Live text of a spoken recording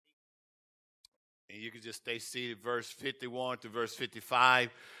and you can just stay seated, verse 51 to verse 55.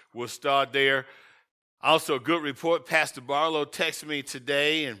 We'll start there. Also, a good report. Pastor Barlow texted me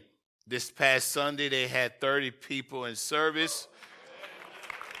today, and this past Sunday they had 30 people in service.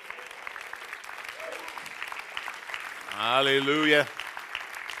 Hallelujah.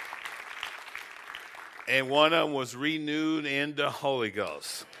 And one of them was renewed in the Holy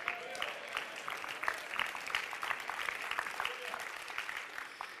Ghost.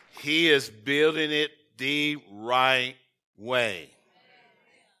 He is building it the right way.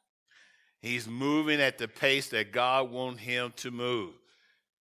 He's moving at the pace that God wants him to move.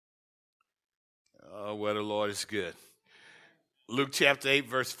 Oh, well, the Lord is good. Luke chapter 8,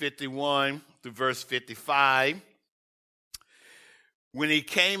 verse 51 to verse 55. When he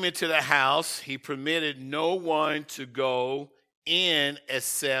came into the house, he permitted no one to go in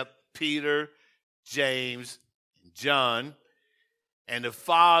except Peter, James, and John, and the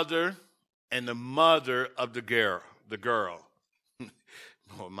father and the mother of the girl.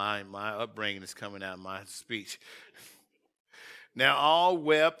 Oh, my upbringing is coming out of my speech. Now all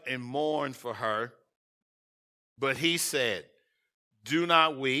wept and mourned for her, but he said, "Do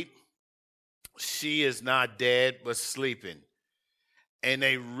not weep. She is not dead, but sleeping." And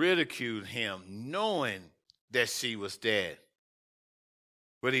they ridiculed him, knowing that she was dead.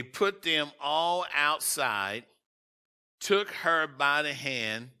 But he put them all outside, took her by the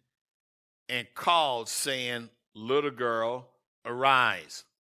hand, and called, saying, "Little girl, arise."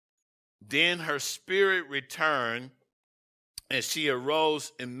 Then her spirit returned, and she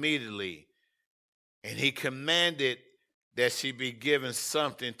arose immediately. And he commanded that she be given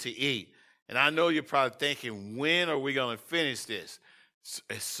something to eat. And I know you're probably thinking, when are we going to finish this?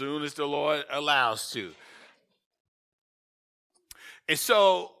 As soon as the Lord allows to. And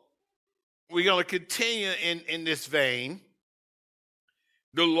so we're going to continue in this vein.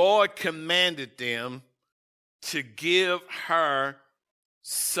 The Lord commanded them to give her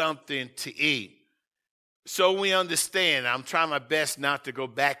something to eat. So we understand, I'm trying my best not to go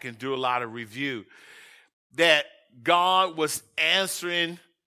back and do a lot of review, that God was answering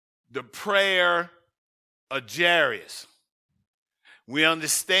the prayer of Jairus. We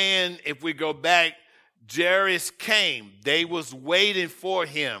understand, if we go back, Jairus came. They was waiting for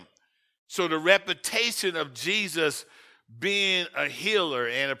him. So the reputation of Jesus being a healer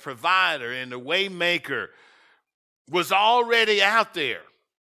and a provider and a way maker was already out there.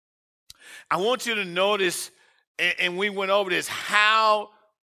 I want you to notice, and we went over this, how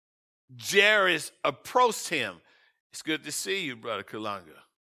Jairus approached him. It's good to see you, Brother Kalunga.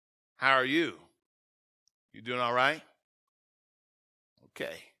 How are you? You doing all right?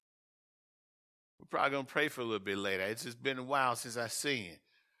 Okay. We're probably going to pray for a little bit later. It's just been a while since I've seen you.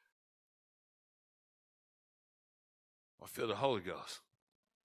 I feel the Holy Ghost.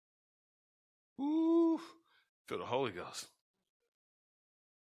 Ooh, feel the Holy Ghost.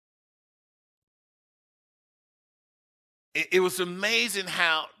 It was amazing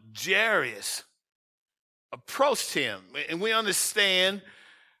how Jairus approached him. And we understand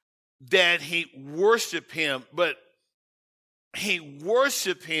that he worshiped him, but he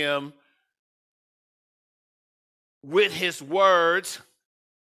worshiped him with his words,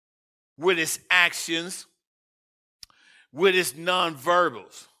 with his actions, with his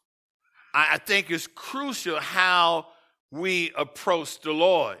nonverbals. I think it's crucial how we approach the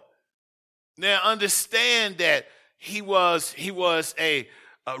Lord. Now, understand that he was a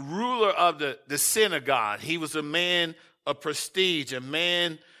ruler of the synagogue. He was a man of prestige, a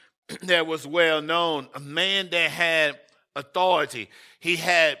man that was well known, a man that had authority. He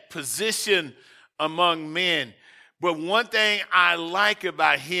had position among men. But one thing I like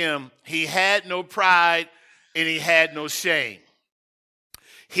about him, he had no pride and he had no shame.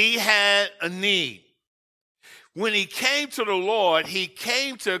 He had a need. When he came to the Lord, he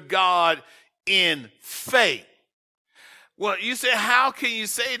came to God in faith. Well, you say, how can you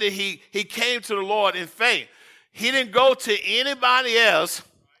say that he came to the Lord in faith? He didn't go to anybody else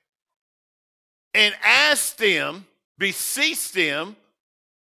and ask them, beseech them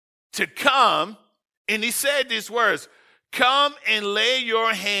to come. And he said these words, "Come and lay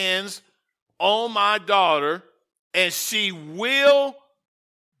your hands on my daughter, and she will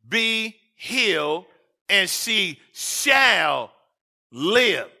be healed, and she shall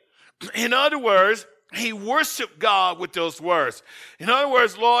live." In other words, he worshiped God with those words. In other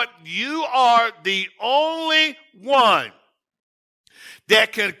words, Lord, you are the only one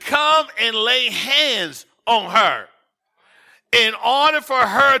that can come and lay hands on her in order for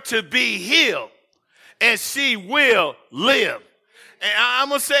her to be healed, and she will live. And I'm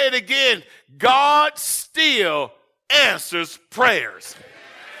going to say it again. God still answers prayers.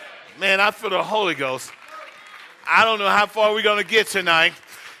 Man, I feel the Holy Ghost. I don't know how far we're going to get tonight.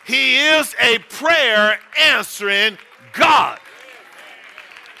 He is a prayer answering God.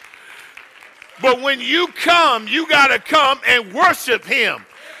 But when you come, you got to come and worship him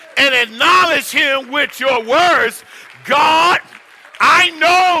and acknowledge him with your words. God, I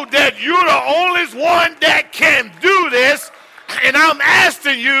know that you're the only one that can do this, and I'm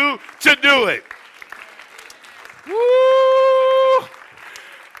asking you to do it. Woo!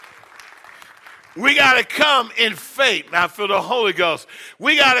 We got to come in faith. Now, for the Holy Ghost,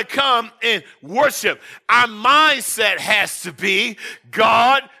 we got to come in worship. Our mindset has to be,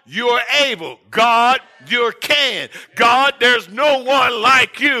 God, you're able. God, you can. God, there's no one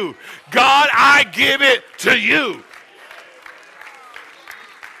like you. God, I give it to you.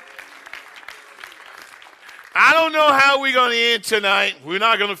 I don't know how we're going to end tonight. We're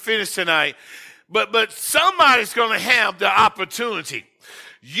not going to finish tonight. But somebody's going to have the opportunity.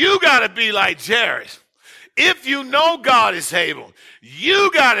 You got to be like Jairus. If you know God is able,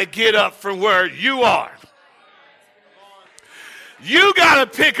 you got to get up from where you are. You got to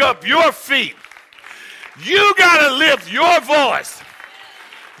pick up your feet. You got to lift your voice.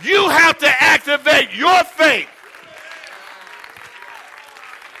 You have to activate your faith.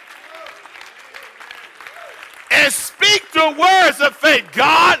 And speak the words of faith.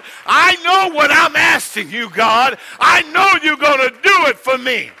 God, I know what I'm asking you, God. I know you're going to do it for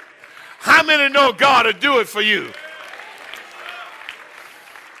me. How many know God will do it for you?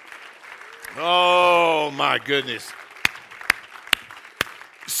 Oh, my goodness.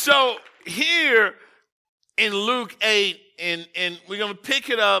 So here in Luke 8, and we're going to pick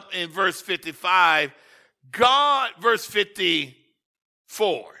it up in verse 55. Verse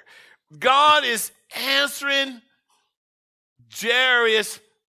 54. God is answering Jairus'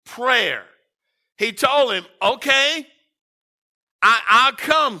 prayer. He told him, okay, I'll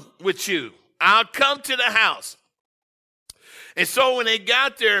come with you. I'll come to the house. And so when they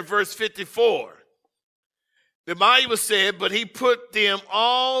got there in verse 54, the Bible said, but he put them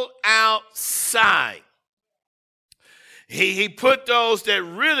all outside. He put those that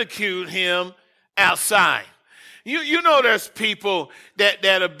ridiculed him outside. You know there's people that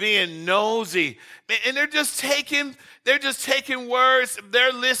are being nosy, and they're just taking words.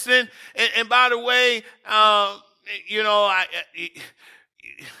 They're listening. And by the way, I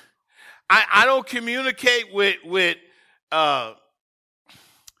don't communicate with a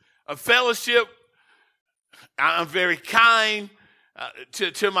fellowship. I'm very kind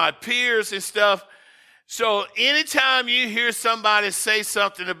to my peers and stuff. So anytime you hear somebody say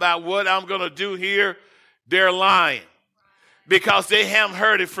something about what I'm going to do here, they're lying because they haven't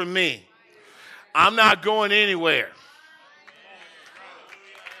heard it from me. I'm not going anywhere.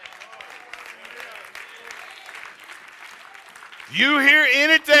 You hear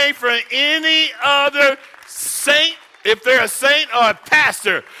anything from any other saint, if they're a saint or a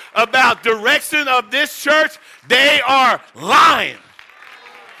pastor, about direction of this church, they are lying.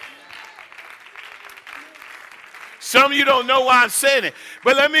 Some of you don't know why I'm saying it,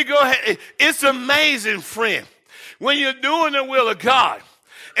 but let me go ahead. It's amazing, friend, when you're doing the will of God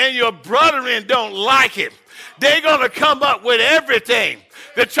and your brethren don't like it, they're going to come up with everything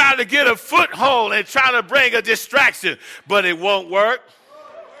to try to get a foothold and try to bring a distraction, but it won't work.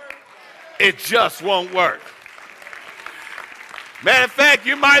 It just won't work. Matter of fact,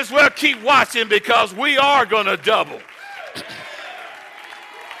 you might as well keep watching because we are going to double.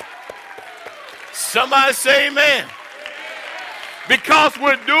 Somebody say amen. Because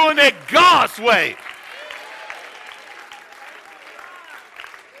we're doing it God's way.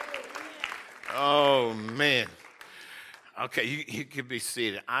 Oh, man. Okay, you can be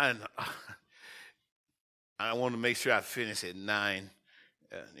seated. I want to make sure I finish at 9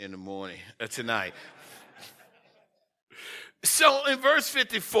 in the morning tonight. So in verse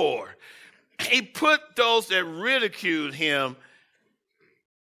 54, he put those that ridiculed him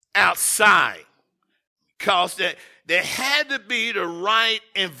outside because there had to be the right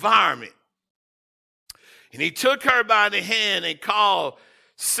environment. And he took her by the hand and called,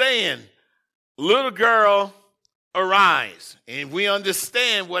 saying, little girl, arise. And we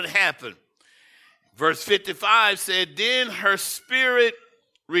understand what happened. Verse 55 said, then her spirit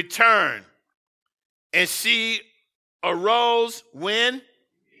returned, and she arose when?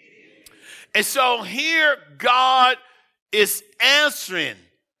 And so here God is answering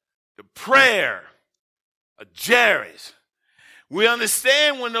the prayer of Jairus. We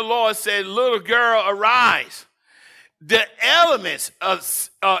understand when the Lord said, little girl, arise. The elements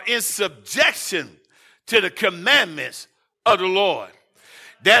are in subjection to the commandments of the Lord.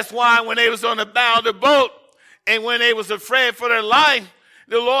 That's why when they was on the bow of the boat and when they was afraid for their life,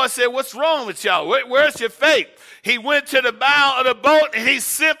 The Lord said, what's wrong with y'all? Where's your faith? He went to the bow of the boat and he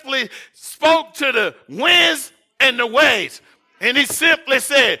simply spoke to the winds and the waves. And he simply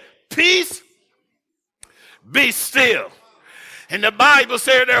said, peace, be still. And the Bible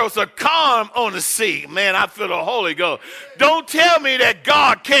said there was a calm on the sea. Man, I feel the Holy Ghost. Don't tell me that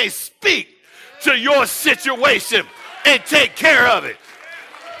God can't speak to your situation and take care of it.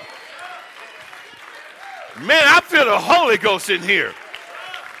 Man, I feel the Holy Ghost in here.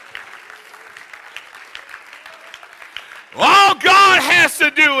 All God has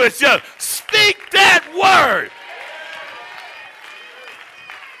to do is just speak that word.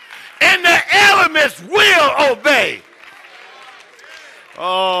 And the elements will obey.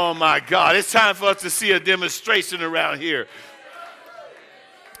 Oh my God, it's time for us to see a demonstration around here.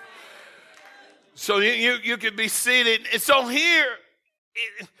 So you can be seated. And so here,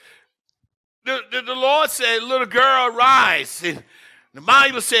 the Lord said, little girl, arise. And the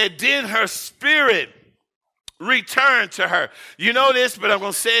Bible said, then her spirit returned to her. You know this, but I'm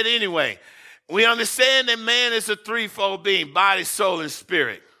going to say it anyway. We understand that man is a threefold being, body, soul, and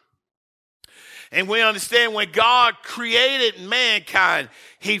spirit. And we understand when God created mankind,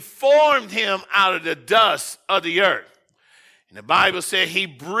 he formed him out of the dust of the earth. And the Bible said he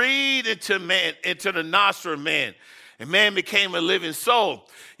breathed into man, into the nostril of man, and man became a living soul.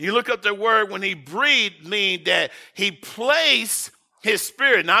 You look up the word when he breathed, mean that he placed his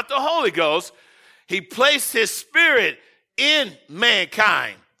spirit, not the Holy Ghost, he placed his spirit in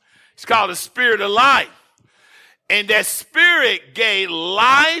mankind. It's called the spirit of life. And that spirit gave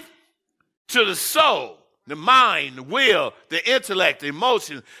life to the soul, the mind, the will, the intellect, the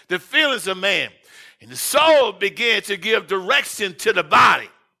emotion, the feelings of man. And the soul began to give direction to the body.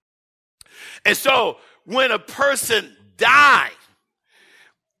 And so when a person died,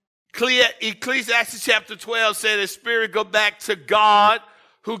 Ecclesiastes chapter 12 said the spirit go back to God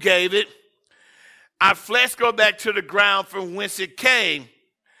who gave it. Our flesh go back to the ground from whence it came.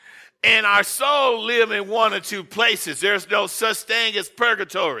 And our soul live in one or two places. There's no such thing as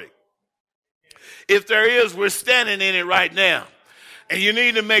purgatory. If there is, we're standing in it right now. And you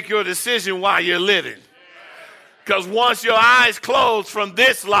need to make your decision while you're living. Because once your eyes close from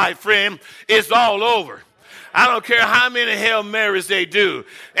this life, friend, it's all over. I don't care how many Hail Marys they do.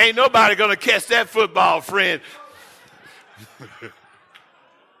 Ain't nobody going to catch that football, friend.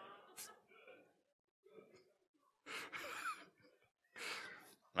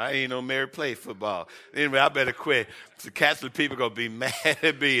 I ain't no Mary play football. Anyway, I better quit. The Catholic people going to be mad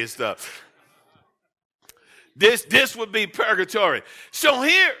at me and stuff. This would be purgatory. So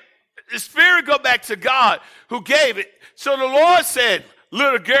here, the spirit go back to God who gave it. So the Lord said,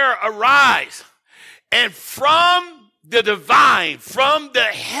 little girl, arise. And from the divine, from the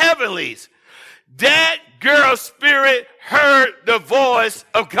heavenlies, that girl's spirit heard the voice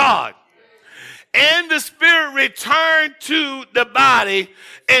of God. And the spirit returned to the body,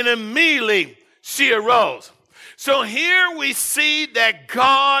 and immediately she arose. So here we see that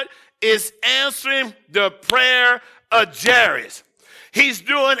God is answering the prayer of Jairus. He's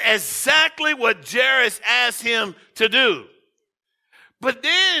doing exactly what Jairus asked him to do. But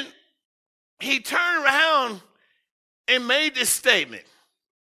then he turned around and made this statement.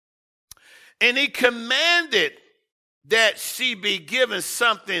 And he commanded that she be given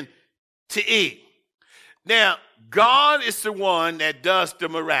something to eat. Now, God is the one that does the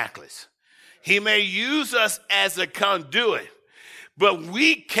miraculous. He may use us as a conduit, but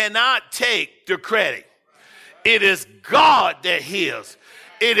we cannot take the credit. It is God that heals.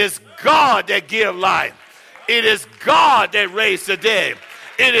 It is God that gives life. It is God that raised the dead.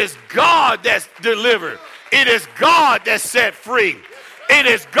 It is God that's delivered. It is God that set free. It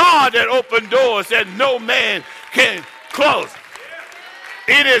is God that opened doors that no man can close.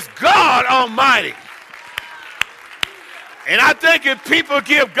 It is God Almighty. And I think if people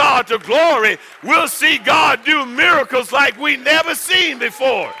give God the glory, we'll see God do miracles like we never seen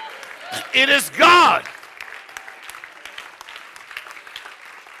before. It is God.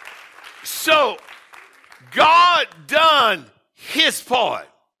 So, God done his part.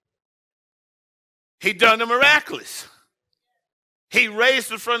 He done the miraculous. He raised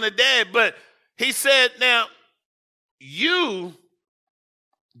her from the dead, but he said, now, you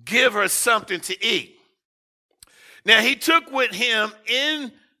give her something to eat. Now, he took with him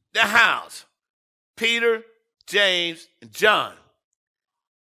in the house Peter, James, and John,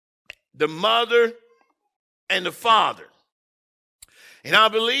 the mother and the father. And I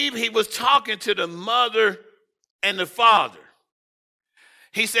believe he was talking to the mother and the father.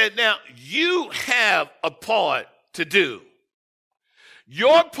 He said, now, you have a part to do.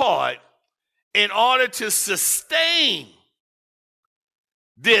 Your part in order to sustain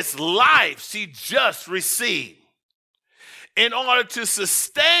this life she just received, in order to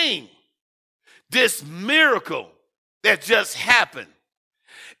sustain this miracle that just happened,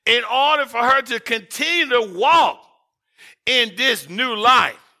 in order for her to continue to walk in this new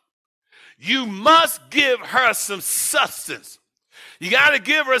life, you must give her some substance. You got to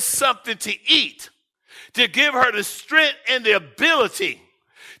give her something to eat, to give her the strength and the ability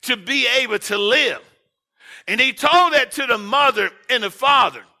to be able to live. And he told that to the mother and the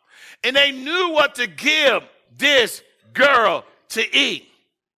father. And they knew what to give this girl to eat.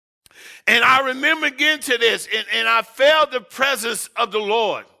 And I remember getting to this, and I felt the presence of the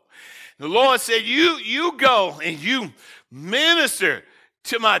Lord. The Lord said, you go and you minister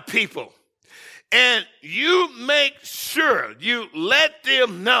to my people. And you make sure you let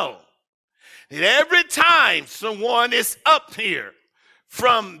them know that every time someone is up here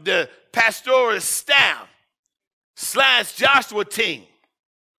from the pastoral staff / Joshua team,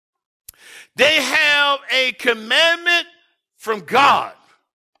 they have a commandment from God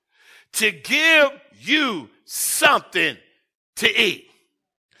to give you something to eat.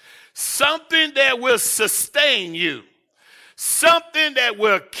 Something that will sustain you. Something that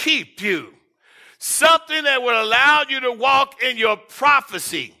will keep you. Something that will allow you to walk in your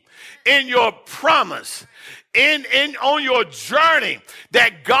prophecy, in your promise, on your journey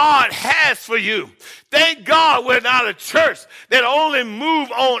that God has for you. Thank God we're not a church that only move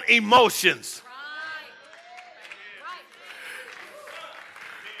on emotions.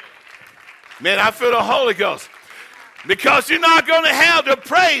 Man, I feel the Holy Ghost. Because you're not going to have the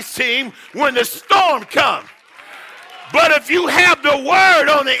praise team when the storm comes. But if you have the word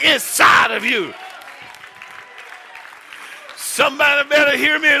on the inside of you, somebody better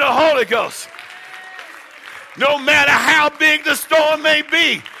hear me in the Holy Ghost. No matter how big the storm may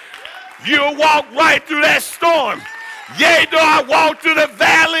be, you'll walk right through that storm. Yea, though I walk through the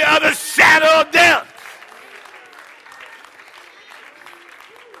valley of the shadow of death.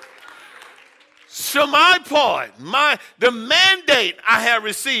 So my part, the mandate I have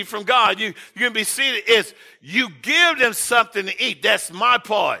received from God, you can be seated, is you give them something to eat. That's my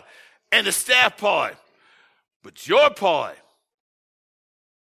part and the staff part. But your part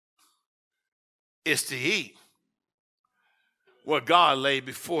is to eat what God laid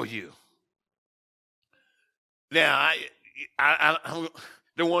before you. Now, I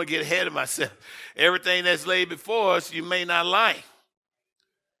don't want to get ahead of myself. Everything that's laid before us, you may not like.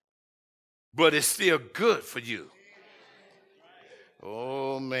 But it's still good for you.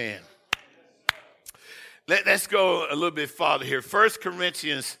 Oh, man. Let's go a little bit farther here. 1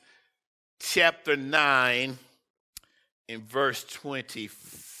 Corinthians chapter 9 in verse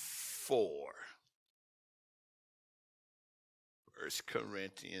 24. 1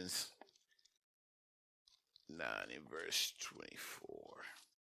 Corinthians 9 in verse 24.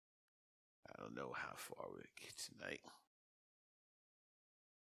 I don't know how far we'll get tonight.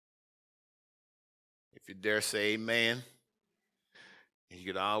 If you dare say amen,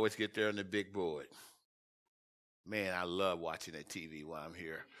 you can always get there on the big board. Man, I love watching that TV while I'm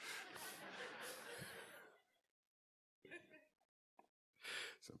here.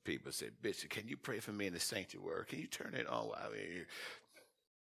 Some people say, Bishop, can you pray for me in the sanctuary? Can you turn it on while I'm here?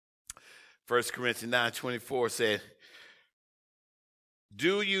 1 Corinthians 9:24 said,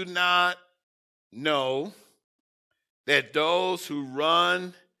 do you not know that those who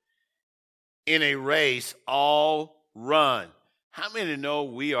run in a race all run? How many know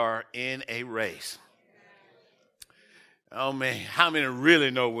we are in a race? Oh, man, how many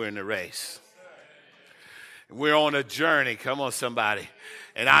really know we're in a race? We're on a journey. Come on, somebody.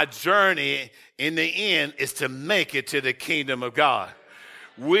 And our journey in the end is to make it to the kingdom of God.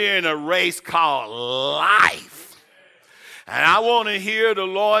 We're in a race called life. And I want to hear the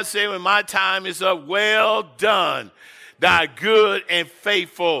Lord say when my time is up, well done, thy good and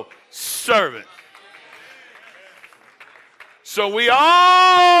faithful servant. So we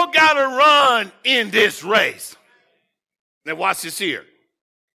all got to run in this race. Now watch this here.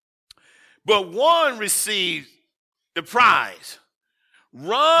 But one receives the prize.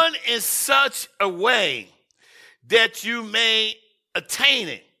 Run in such a way that you may attain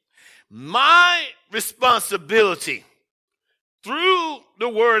it. My responsibility through the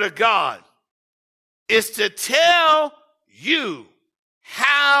word of God is to tell you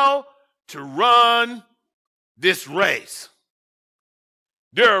how to run this race.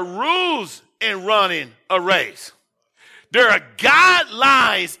 There are rules in running a race. There are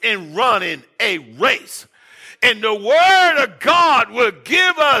guidelines in running a race. And the word of God will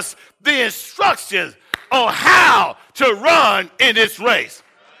give us the instructions on how to run in this race.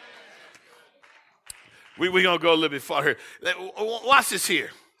 We're going to go a little bit farther. Watch this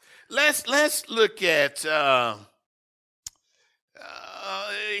here. Let's look at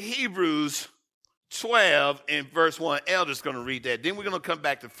Hebrews 12 in verse 1. Elder's going to read that. Then we're going to come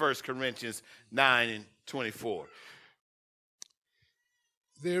back to 1 Corinthians 9 and 24.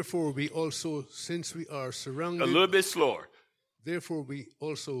 Therefore, we also, since we are surrounded... A little bit slower. Therefore, we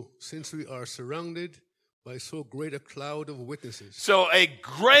also, since we are surrounded by so great a cloud of witnesses. So a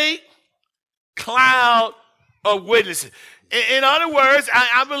great cloud of witnesses. In other words,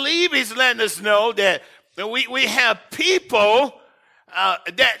 I believe he's letting us know that we have people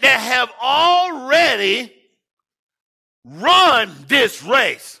that have already run this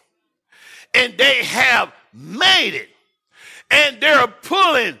race. And they have made it. And they're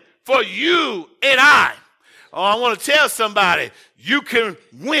pulling for you and I. Oh, I want to tell somebody, you can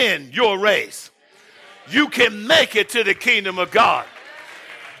win your race. You can make it to the kingdom of God.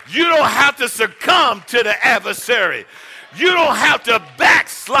 You don't have to succumb to the adversary. You don't have to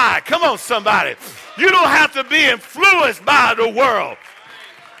backslide. Come on, somebody. You don't have to be influenced by the world.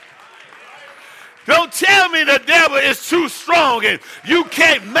 Don't tell me the devil is too strong and you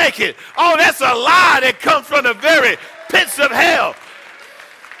can't make it. Oh, that's a lie that comes from the very pits of hell.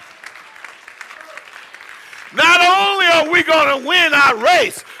 Not only are we going to win our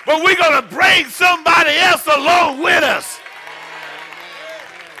race, but we're going to bring somebody else along with us.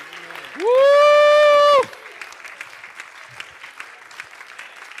 Woo!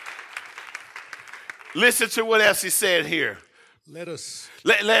 Listen to what else he said here. Let us.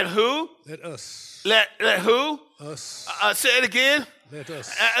 Let who? Let us. Let who? Us. Say it again. Let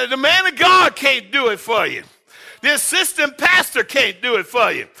us. The man of God can't do it for you. The assistant pastor can't do it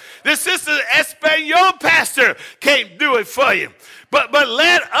for you. The assistant Espanol pastor can't do it for you. But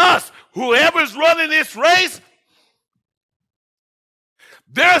let us, whoever's running this race,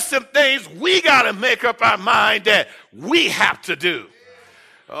 there are some things we got to make up our mind that we have to do.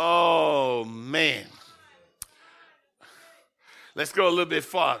 Oh, man. Let's go a little bit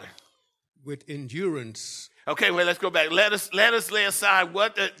farther. With endurance. Okay, well, let's go back. Let us lay aside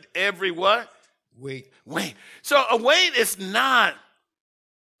what? Every what? Wait. So a weight is not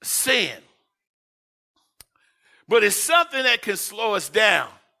sin. But it's something that can slow us down.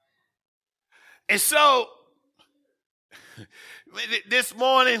 And so this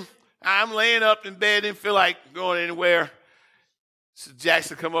morning, I'm laying up in bed, didn't feel like going anywhere. So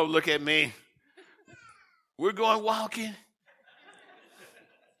Jackson come over, look at me. We're going walking.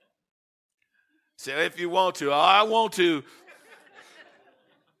 So if you want to, I want to.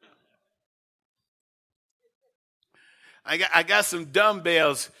 I got some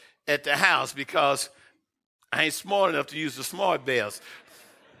dumbbells at the house because I ain't smart enough to use the smart bells.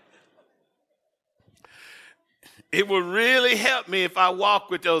 It would really help me if I walk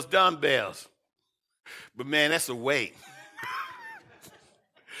with those dumbbells. But, man, that's a weight.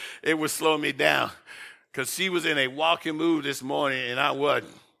 It would slow me down because she was in a walking mood this morning and I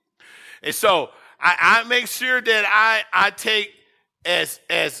wasn't. And so I make sure that I take as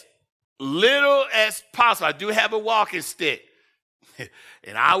little as possible. I do have a walking stick,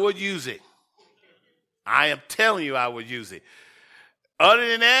 and I would use it. I am telling you I would use it. Other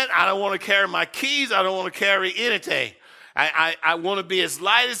than that, I don't want to carry my keys. I don't want to carry anything. I want to be as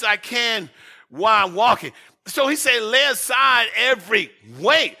light as I can while I'm walking. So he said, lay aside every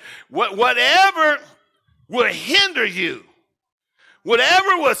weight. Whatever will hinder you,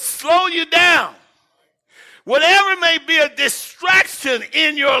 whatever will slow you down, whatever may be a distraction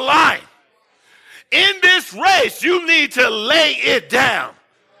in your life, in this race, you need to lay it down.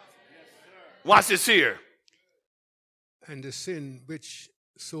 Watch this here. And the sin which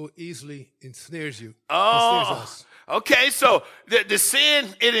so easily ensnares you. Oh, ensnares us. Okay, so the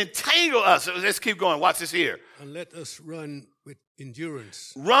sin, it entangled us. So let's keep going. Watch this here. And let us run with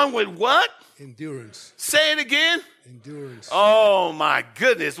endurance. Run with what? Endurance. Say it again. Endurance. Oh, my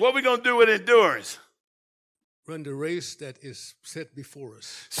goodness. What are we going to do with endurance? Run the race that is set before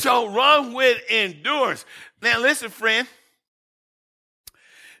us. So run with endurance. Now, listen, friend.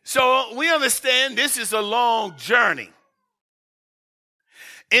 So we understand this is a long journey.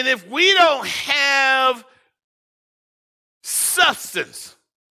 And if we don't have substance,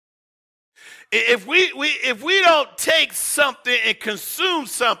 if we don't take something and consume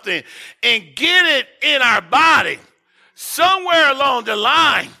something and get it in our body, somewhere along the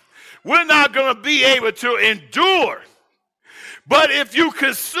line, we're not going to be able to endure. But if you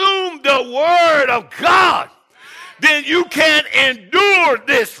consume the word of God, then you can endure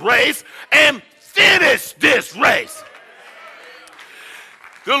this race and finish this race.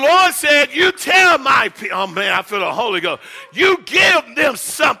 The Lord said, you tell my people, oh man, I feel the Holy Ghost. You give them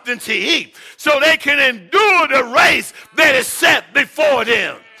something to eat so they can endure the race that is set before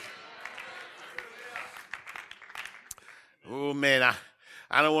them. Oh man,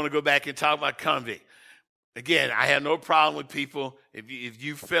 I don't want to go back and talk about convict. Again, I have no problem with people. If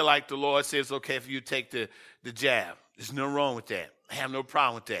you feel like the Lord says it's okay for you to take the jab, there's no wrong with that. I have no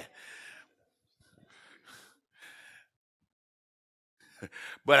problem with that.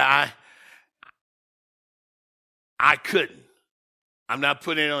 But I couldn't. I'm not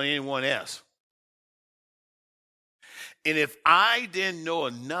putting it on anyone else. And if I didn't know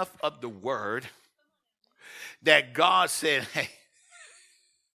enough of the word that God said, hey,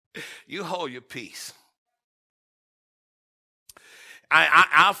 you hold your peace.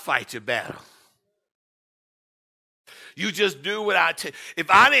 I'll fight your battle. You just do what I tell you.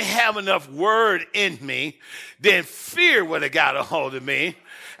 If I didn't have enough word in me, then fear would have got a hold of me.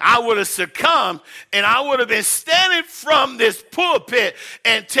 I would have succumbed, and I would have been standing from this pulpit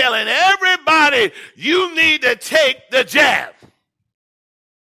and telling everybody, you need to take the jab.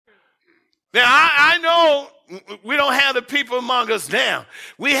 Now, I know we don't have the people among us now.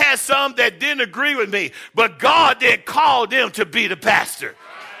 We had some that didn't agree with me, but God didn't call them to be the pastor.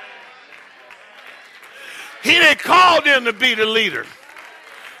 He didn't call them to be the leader.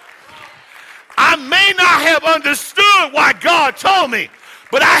 I may not have understood why God told me,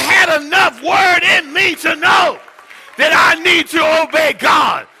 but I had enough word in me to know that I need to obey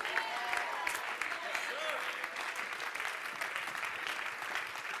God.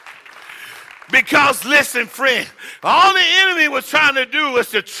 Because listen, friend, all the enemy was trying to do was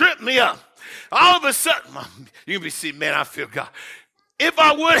to trip me up. All of a sudden, you can be seeing, man, I feel God. If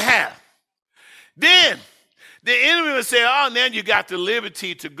I would have, then the enemy would say, oh, now you got the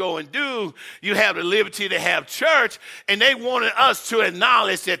liberty to go and do. You have the liberty to have church. And they wanted us to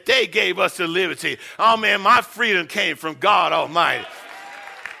acknowledge that they gave us the liberty. Oh, man, my freedom came from God Almighty.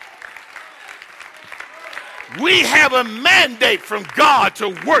 We have a mandate from God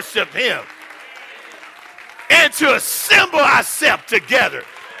to worship him and to assemble ourselves together.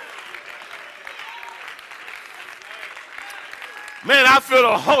 Man, I feel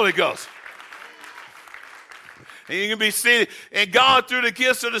the Holy Ghost. And you can be seated and gone through the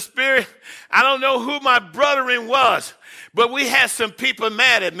gifts of the Spirit. I don't know who my brethren was, but we had some people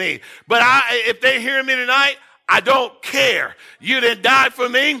mad at me. But if they hear me tonight, I don't care. You didn't die for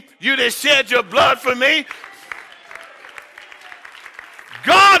me. You didn't shed your blood for me.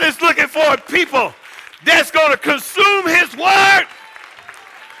 God is looking for a people that's going to consume his word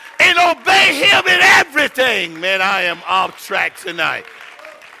and obey him in everything. Man, I am off track tonight.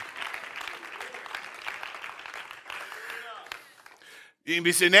 You can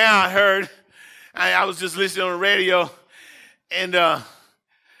be saying, now I heard, I was just listening on the radio, and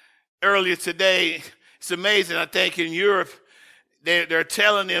earlier today, it's amazing, I think in Europe, they're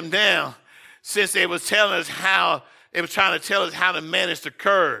telling them now, since they was telling us how, they were trying to tell us how to manage the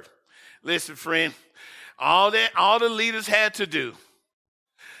curve. Listen, friend, all the leaders had to do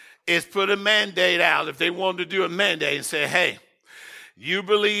is put a mandate out if they wanted to do a mandate and say, hey, you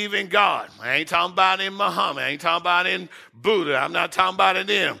believe in God. I ain't talking about in Muhammad. I ain't talking about in Buddha. I'm not talking about in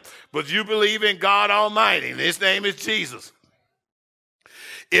them. But you believe in God Almighty, and his name is Jesus.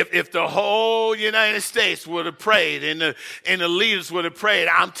 If the whole United States would have prayed and the leaders would have prayed,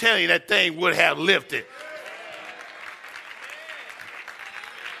 I'm telling you, that thing would have lifted.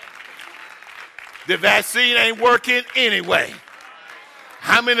 The vaccine ain't working anyway.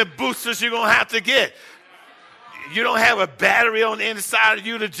 How many boosters you going to have to get? You don't have a battery on the inside of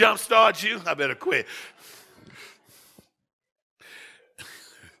you to jumpstart you? I better quit.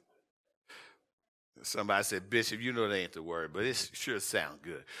 Somebody said, Bishop, you know that ain't the word, but it sure sounds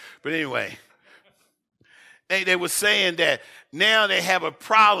good. But anyway, they were saying that now they have a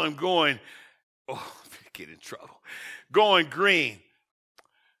problem going, get in trouble, going green.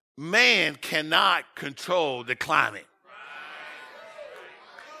 Man cannot control the climate.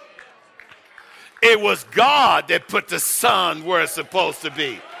 It was God that put the sun where it's supposed to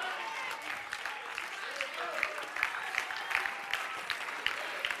be.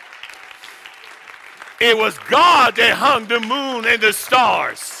 It was God that hung the moon and the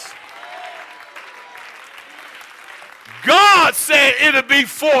stars. God said it'll be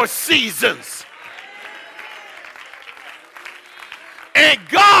 4 seasons. And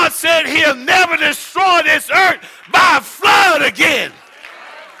God said he'll never destroy this earth by a flood again.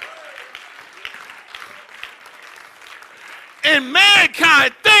 And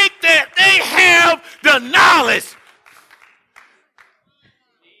mankind think that they have the knowledge.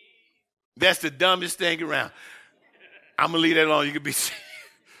 That's the dumbest thing around. I'm going to leave that alone. You can be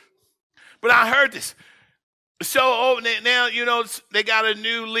But I heard this. So now, they got a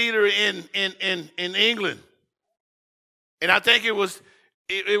new leader in England. And I think it was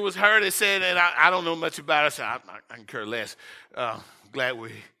her that said, and I don't know much about it, so I can care less. Glad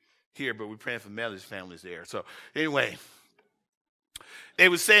we're here, but we're praying for Melly's family's there. So anyway, they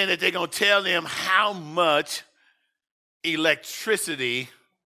were saying that they're going to tell them how much electricity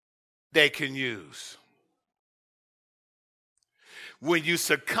they can use. When you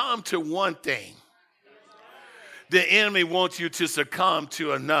succumb to one thing, the enemy wants you to succumb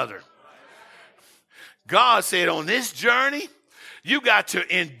to another. God said on this journey, you got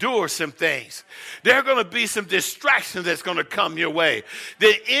to endure some things. There are going to be some distractions that's going to come your way.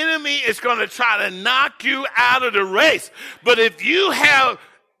 The enemy is going to try to knock you out of the race. But if you have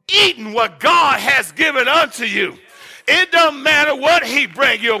eaten what God has given unto you, it doesn't matter what he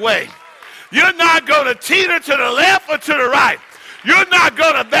bring your way. You're not going to teeter to the left or to the right. You're not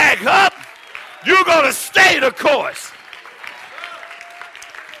going to back up. You're going to stay the course.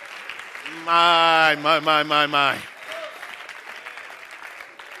 My.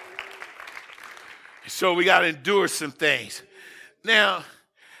 So we got to endure some things. Now,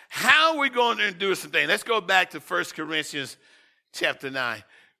 how are we going to endure some things? Let's go back to 1 Corinthians chapter 9.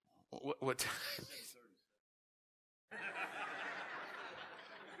 What time is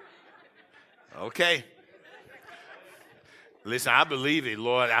it? Okay. Listen, I believe it,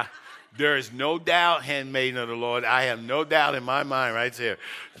 Lord. There is no doubt, handmaiden of the Lord. I have no doubt in my mind right there.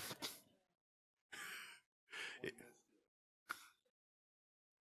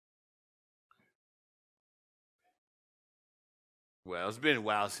 Well, it's been a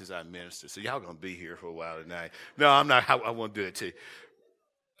while since I ministered, so y'all going to be here for a while tonight. No, I'm not. I won't do it to you.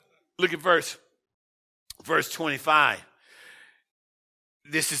 Look at verse 25.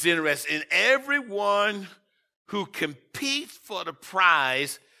 This is interesting. And everyone who competes for the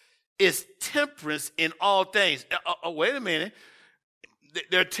prize is temperance in all things. Wait a minute.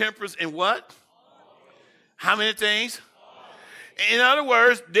 They're temperance in what? How many things? In other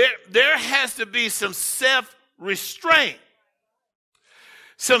words, there has to be some self-restraint,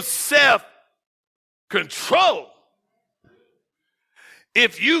 some self-control.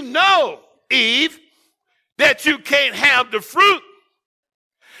 If you know, Eve, that you can't have the fruit,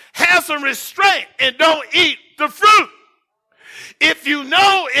 have some restraint and don't eat the fruit. If you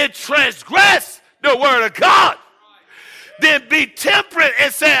know it transgress the word of God, then be temperate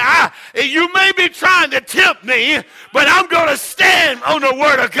and say, you may be trying to tempt me, but I'm going to stand on the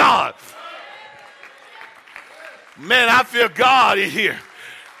word of God. Man, I feel God in here.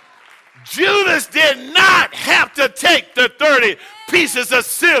 Judas did not have to take the 30 pieces of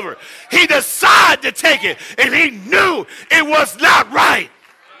silver. He decided to take it, and he knew it was not right.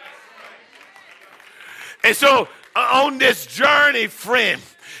 And so on this journey, friend,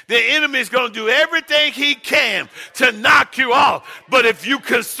 the enemy is going to do everything he can to knock you off. But if you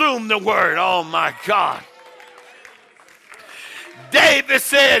consume the word, oh my God. David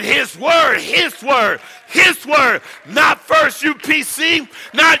said his word, not First UPC,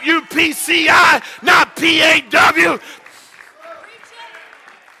 not UPCI, not PAW.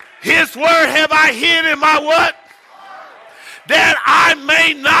 His word have I hid in my what? That I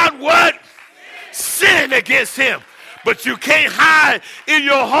may not what? Sin against him. But you can't hide in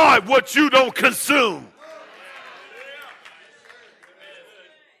your heart what you don't consume.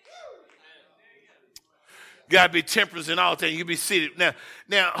 Got to be temperance in all things. You be seated.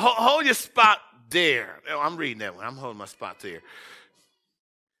 Now hold your spot there. Oh, I'm reading that one. I'm holding my spot there.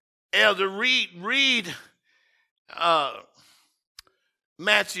 Elder, read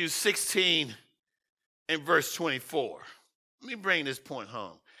Matthew 16 and verse 24. Let me bring this point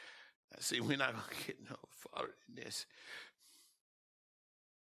home. See, we're not going to get no farther than this.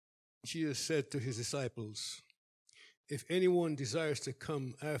 Jesus said to his disciples, if anyone desires to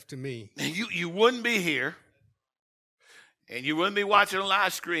come after me. You wouldn't be here, and you wouldn't be watching a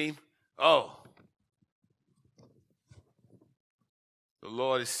live stream. Oh, the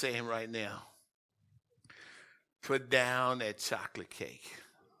Lord is saying right now, put down that chocolate cake.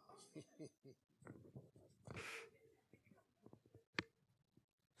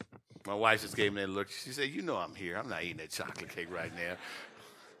 My wife just gave me that look. She said, you know I'm here. I'm not eating that chocolate cake right now.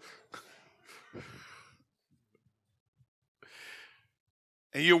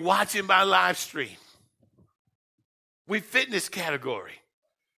 And you're watching my live stream. We fit in this category.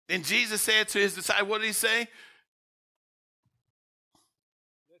 And Jesus said to his disciples, what did he say?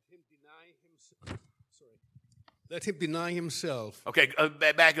 Let him deny himself. Okay,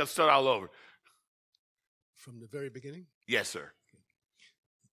 back up, start all over. From the very beginning? Yes, sir.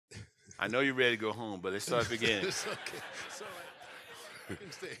 I know you're ready to go home, but let's start beginning. It's okay. It's all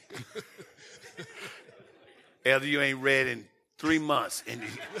can stay. Elder, you ain't read in 3 months, and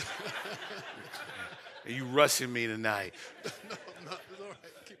you rushing me tonight. No, I'm not. It's all right.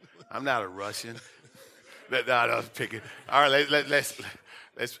 Keep going. I'm not a Russian. No, I was picking. All right, let's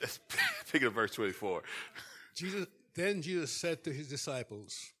pick it up verse 24. Then Jesus said to his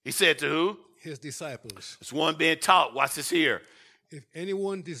disciples, He said to who? his disciples, It's one being taught. Watch this here. if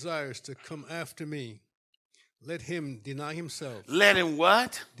anyone desires to come after me, let him deny himself. Let him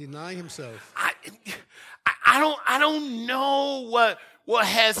what? Deny himself. I don't know what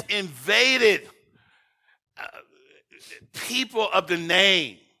has invaded people of the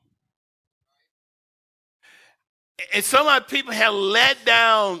name. And some of the people have let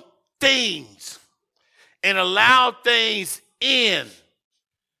down things and allowed things in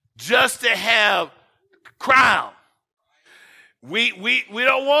just to have crowd. We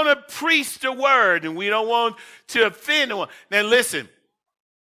don't want to preach the word, and we don't want to offend anyone. Now listen,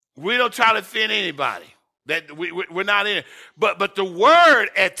 we don't try to offend anybody. That we're not in it. But the word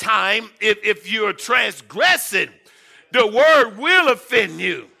at time, if you're transgressing, the word will offend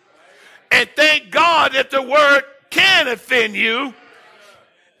you. And thank God that the word can offend you.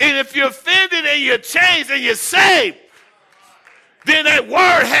 And if you're offended and you're changed and you're saved, then that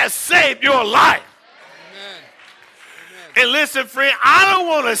word has saved your life. Amen. And listen, friend, I don't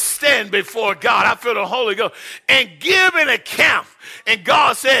want to stand before God. I feel the Holy Ghost and give an account. And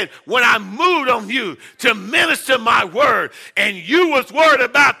God said, when I moved on you to minister my word, and you was worried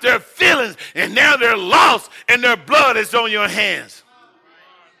about their feelings, and now they're lost, and their blood is on your hands.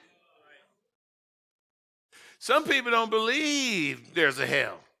 Some people don't believe there's a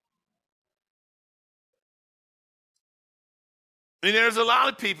hell. And there's a lot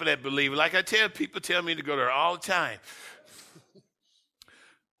of people that believe it. Like I tell people, tell me to go there all the time.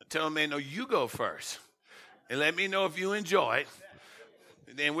 I tell them, man, no, you go first. And let me know if you enjoy it.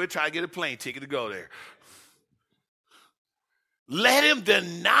 And then we'll try to get a plane ticket to go there. Let him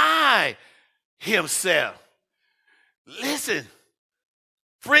deny himself. Listen,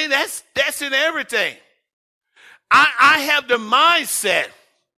 friend, that's in everything. I have the mindset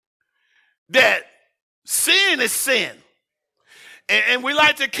that sin is sin. And we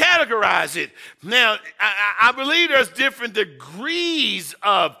like to categorize it. Now, I believe there's different degrees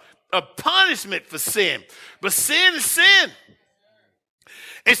of punishment for sin. But sin is sin.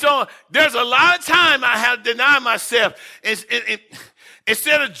 And so there's a lot of time I have denied myself.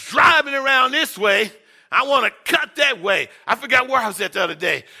 Instead of driving around this way, I want to cut that way. I forgot where I was at the other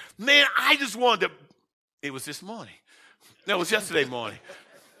day. Man, I just wanted to. It was this morning. No, it was yesterday morning.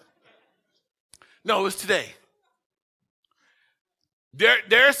 No, it was today.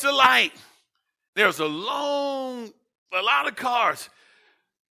 There's the light. There's a lot of cars.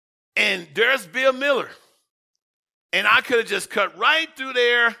 And there's Bill Miller. And I could have just cut right through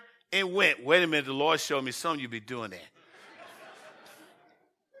there and went. Wait a minute, the Lord showed me some of you be doing that.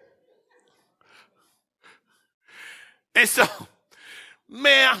 And so,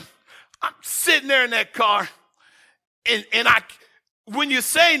 man, I'm sitting there in that car. And when you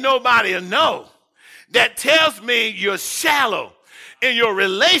say nobody will know, that tells me you're shallow in your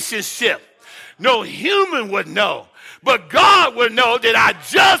relationship. No human would know, but God would know that I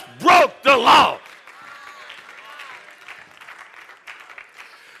just broke the law.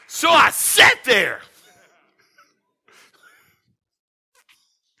 So I sat there,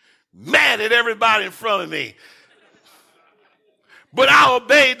 mad at everybody in front of me, but I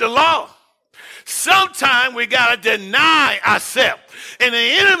obeyed the law. Sometimes we got to deny ourselves. And the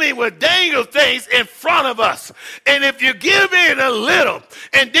enemy will dangle things in front of us. And if you give in a little,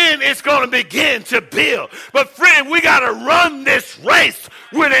 and then it's going to begin to build. But friend, we got to run this race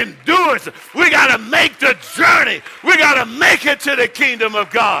with endurance. We got to make the journey. We got to make it to the kingdom of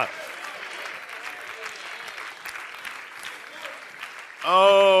God.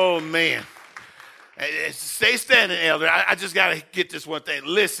 Oh, man. Stay standing, elder. I just got to get this one thing.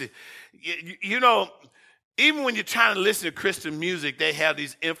 Listen, you know, even when you're trying to listen to Christian music, they have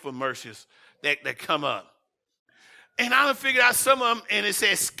these infomercials that come up. And I done figured out some of them, and it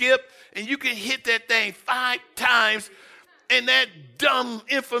says skip, and you can hit that thing 5 times, and that dumb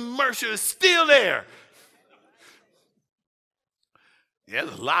infomercial is still there. Yeah,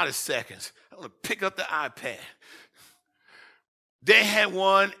 there's a lot of seconds. I'm going to pick up the iPad. They had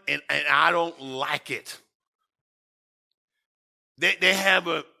one, and I don't like it. They have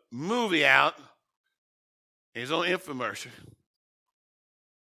a movie out. It's on infomercial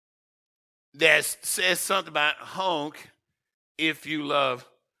that says something about honk if you love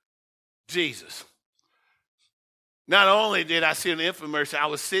Jesus. Not only did I see an infomercial, I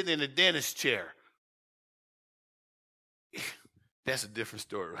was sitting in the dentist chair. That's a different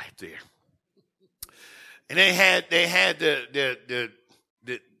story right there. And they had the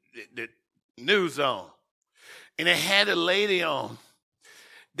news on. And they had a lady on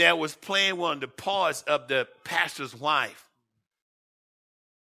that was playing one of the parts of the pastor's wife.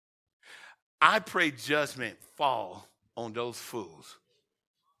 I pray judgment fall on those fools.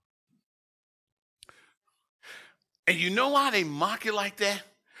 And you know why they mock it like that?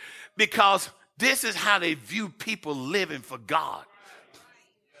 Because this is how they view people living for God.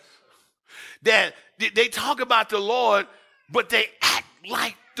 That they talk about the Lord, but they act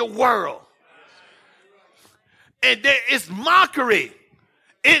like the world. And it's mockery.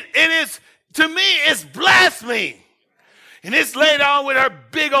 It is, to me, it's blasphemy. And this lady on with her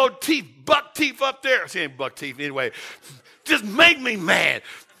big old teeth, buck teeth up there. She ain't buck teeth anyway. Just make me mad.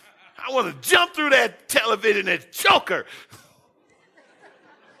 I want to jump through that television and choke her.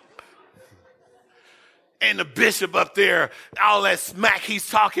 And the bishop up there, all that smack he's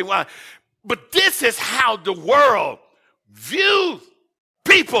talking about. But this is how the world views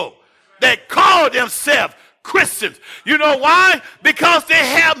people that call themselves Christians. You know why? Because they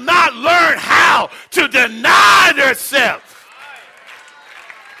have not learned how to deny themselves.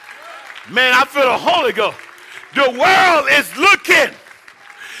 Man, I feel the Holy Ghost. The world is looking.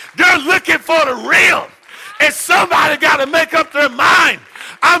 They're looking for the real. And somebody got to make up their mind.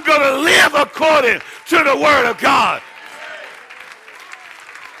 I'm going to live according to the word of God.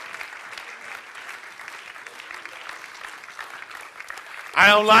 I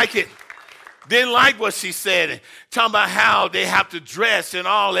don't like it. Didn't like what she said. Talking about how they have to dress and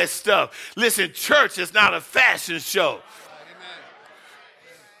all that stuff. Listen, church is not a fashion show.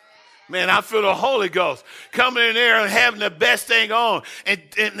 Man, I feel the Holy Ghost coming in there and having the best thing on. And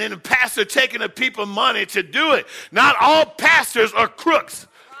the pastor taking the people money to do it. Not all pastors are crooks.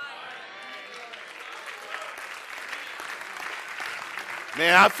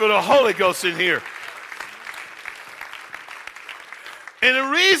 Man, I feel the Holy Ghost in here. And the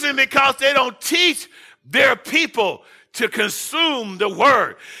reason, because they don't teach their people to consume the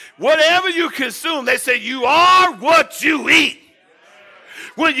word. Whatever you consume, they say you are what you eat.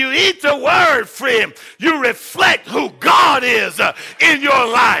 When you eat the word, friend, you reflect who God is in your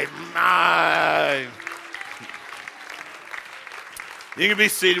life. You can be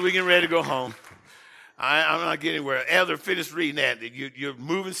seated. We can ready to go home. I'm not getting anywhere. Elder, finish reading that. You're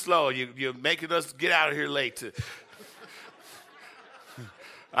moving slow. You're making us get out of here late.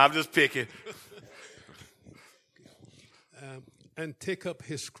 I'm just picking. And take up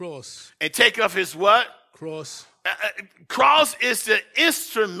his cross. And take up his what? Cross. Cross is the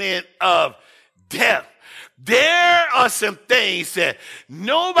instrument of death. There are some things that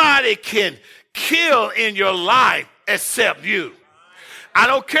nobody can kill in your life except you. I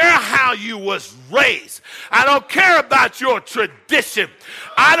don't care how you was raised. I don't care about your tradition.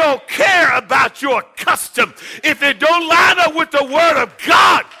 I don't care about your custom. If it don't line up with the word of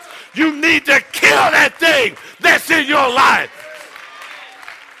God, you need to kill that thing that's in your life.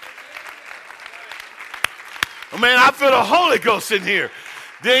 Oh, man, I feel the Holy Ghost in here.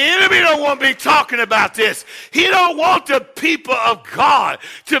 The enemy don't want to be talking about this. He don't want the people of God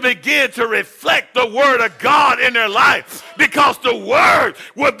to begin to reflect the word of God in their life, because the word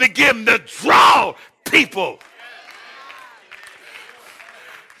will begin to draw people.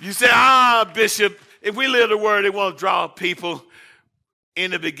 You say, Bishop, if we live the word, it won't draw people.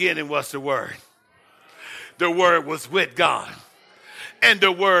 In the beginning was the word. The word was with God, and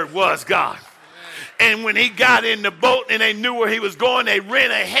the word was God. And when he got in the boat and they knew where he was going, they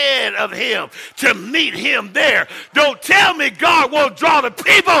ran ahead of him to meet him there. Don't tell me God won't draw the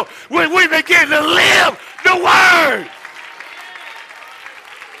people when we begin to live the word.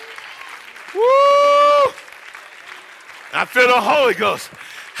 Woo! I feel the Holy Ghost.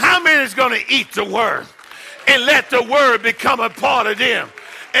 How many is going to eat the word and let the word become a part of them?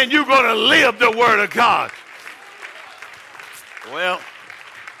 And you're going to live the word of God. Well,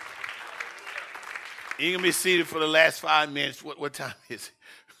 you can be seated for the last 5 minutes. What time is it?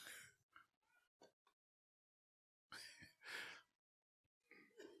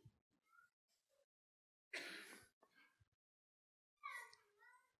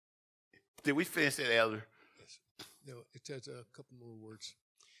 Did we finish that, Elder? Yes. No, it has a couple more words.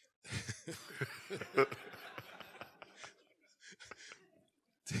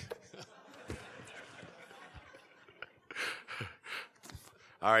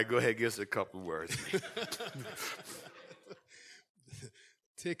 All right, go ahead, give us a couple of words.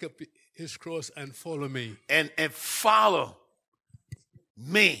 Take up his cross and follow me. And follow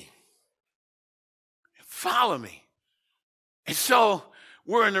me. Follow me. And so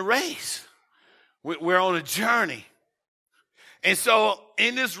we're in a race. We're on a journey. And so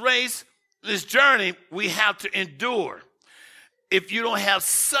in this race, this journey, we have to endure. If you don't have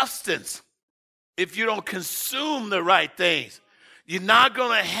substance, if you don't consume the right things, you're not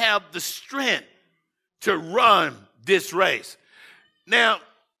going to have the strength to run this race. Now,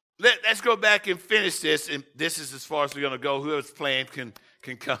 let's go back and finish this. And this is as far as we're going to go. Whoever's playing can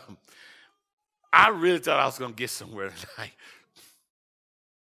come. I really thought I was going to get somewhere tonight.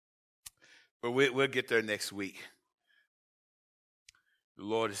 But we'll get there next week. The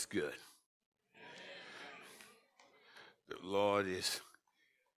Lord is good. The Lord is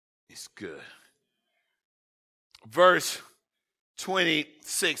good. Verse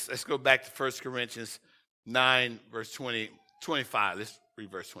 26. Let's go back to 1 Corinthians 9, verse 25. Let's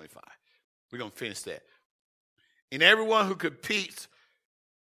read verse 25. We're going to finish that. And everyone who competes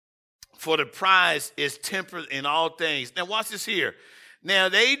for the prize is temperate in all things. Now watch this here. Now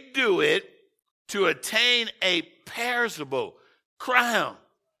they do it to attain a perishable crown.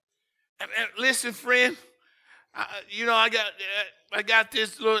 Listen, friend, I got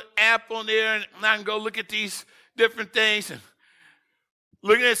this little app on there, and I can go look at these different things and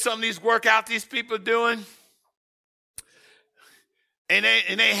looking at some of these workouts these people are doing, and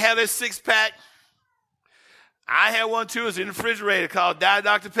they have this six-pack. I had one too. It's in the refrigerator called Diet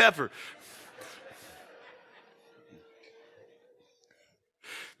Dr. Pepper.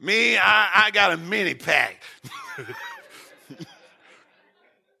 Me, I got a mini pack.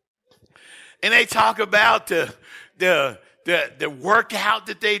 And they talk about the workout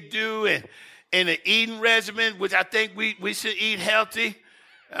that they do and the eating regimen, which I think we should eat healthy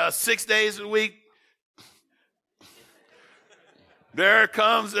 6 days a week. There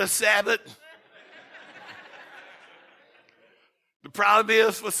comes a Sabbath. The problem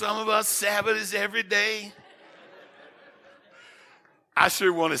is for some of us, Sabbath is every day. I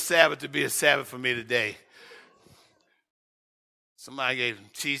sure want a Sabbath to be a Sabbath for me today. Somebody gave some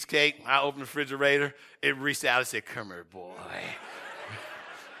cheesecake. I opened the refrigerator. It reached out and said, "Come here, boy."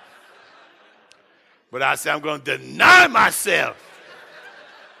 But I said, I'm going to deny myself.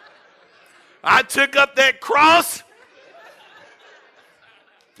 I took up that cross.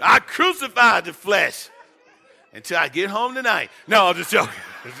 I crucified the flesh until I get home tonight. No, I'm just joking.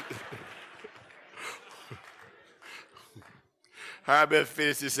 All right, I better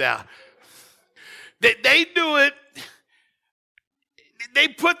finish this out. They do it. They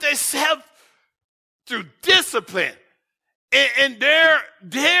put themselves through discipline. And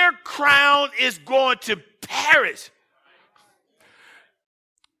their crown is going to perish.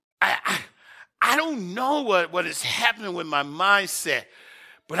 I don't know what is happening with my mindset,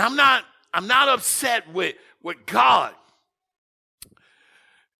 but I'm not upset with God.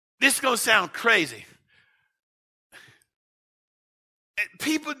 This is going to sound crazy.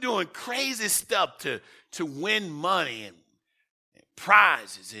 People doing crazy stuff to win money and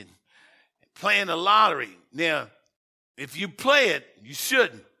prizes and playing the lottery. Now, if you play it, you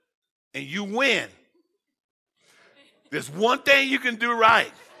shouldn't, and you win. There's one thing you can do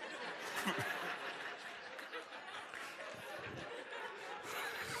right.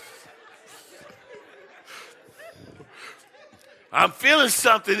 I'm feeling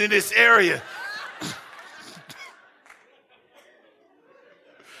something in this area.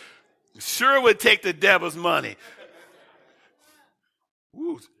 Sure would take the devil's money.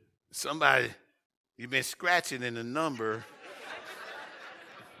 Ooh, somebody, you've been scratching in the number.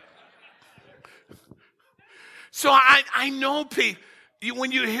 So I know people,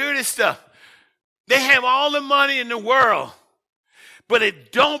 when you hear this stuff, they have all the money in the world, but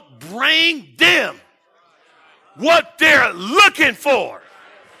it don't bring them what they're looking for.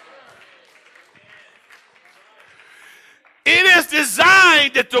 It is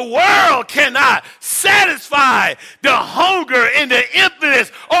designed that the world cannot satisfy the hunger and the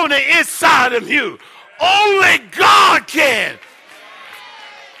emptiness on the inside of you. Only God can.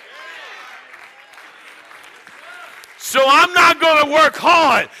 So I'm not going to work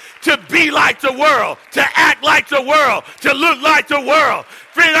hard to be like the world, to act like the world, to look like the world.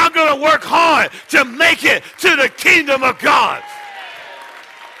 Friend, I'm going to work hard to make it to the kingdom of God.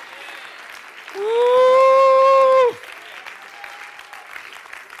 Woo!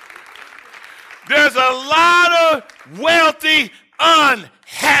 There's a lot of wealthy,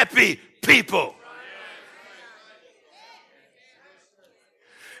 unhappy people.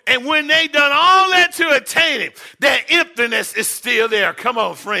 And when they done all that to attain it, their emptiness is still there. Come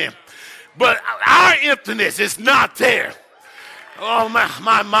on, friend. But our emptiness is not there. Oh, my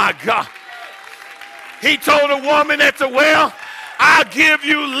God. He told a woman at the well, I'll give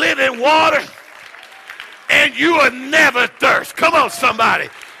you living water, and you will never thirst. Come on, somebody.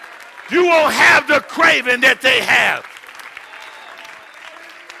 You won't have the craving that they have.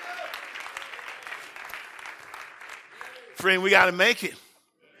 Friend, we got to make it.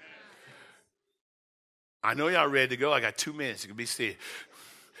 I know y'all ready to go. I got 2 minutes. You can be still.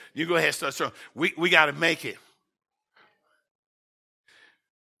 You go ahead and start strong. We got to make it.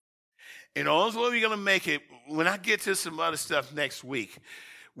 And the only way we're going to make it, when I get to some other stuff next week,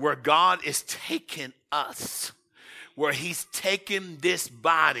 where God is taking us, where he's taking this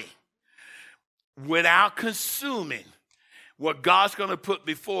body without consuming what God's going to put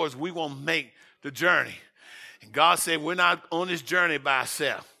before us, we won't make the journey. And God said, we're not on this journey by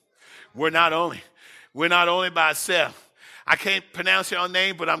ourselves. We're not only by ourselves. I can't pronounce y'all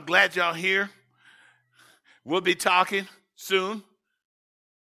name, but I'm glad y'all here. We'll be talking soon.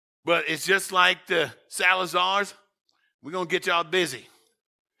 But it's just like the Salazars. We're going to get y'all busy.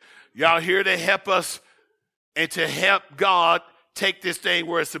 Y'all here to help us and to help God take this thing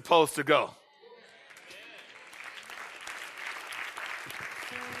where it's supposed to go.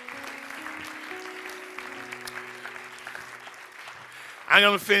 I'm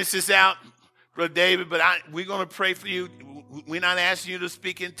going to finish this out, Brother David, but we're going to pray for you. We're not asking you to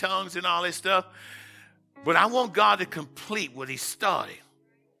speak in tongues and all this stuff, but I want God to complete what he started.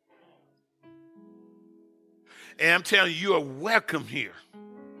 And I'm telling you, you are welcome here.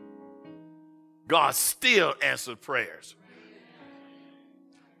 God still answers prayers.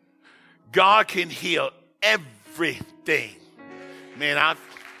 God can heal everything. Man,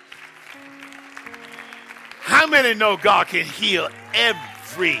 how many know God can heal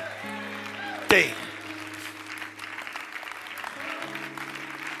everything?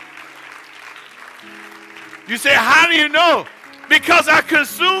 You say, how do you know? Because I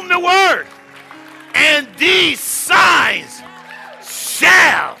consume the word. And these signs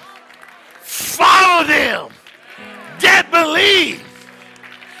shall follow them that believe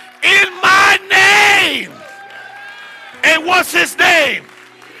in my name. And what's his name?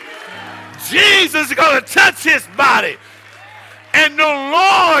 Jesus is going to touch his body. And the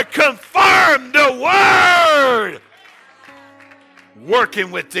Lord confirmed the word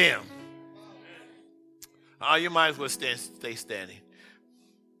working with them. Oh, you might as well stay standing.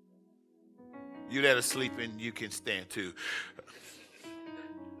 You that are sleeping, you can stand too.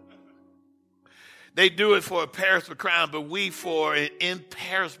 They do it for a perishable crown, but we for an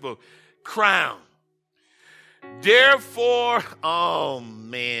imperishable crown. Therefore, oh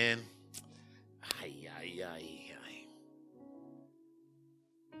man.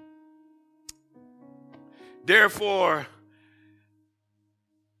 Therefore,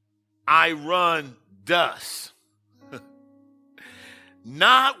 I run thus,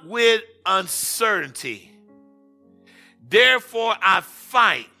 not with uncertainty. Therefore, I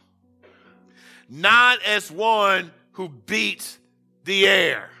fight, not as one who beats the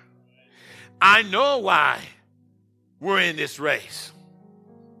air. I know why we're in this race.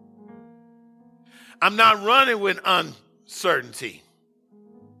 I'm not running with uncertainty.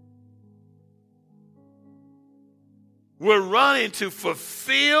 We're running to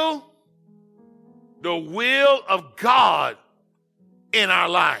fulfill the will of God in our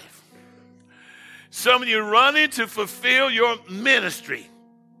life. Some of you running to fulfill your ministry,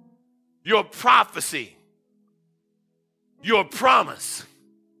 your prophecy, your promise.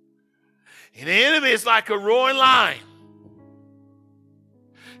 And the enemy is like a roaring lion.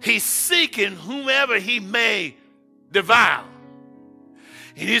 He's seeking whomever he may devour.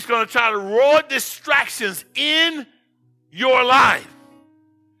 And he's going to try to roar distractions in your life.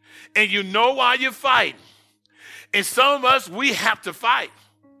 And you know why you're fighting. And some of us, we have to fight.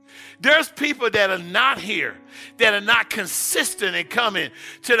 There's people that are not here, that are not consistent in coming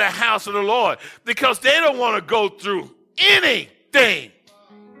to the house of the Lord because they don't want to go through anything.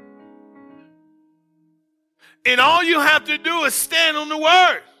 And all you have to do is stand on the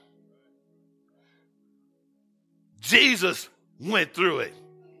word. Jesus went through it.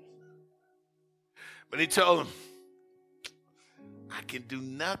 But he told them, I can do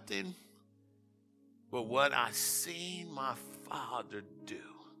nothing but what I seen my Father do.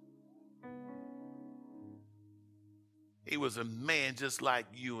 He was a man just like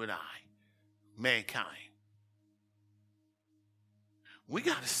you and I, mankind. We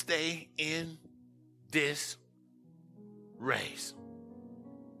got to stay in this race.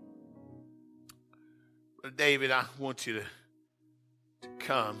 Brother David, I want you to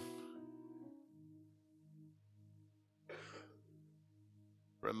come.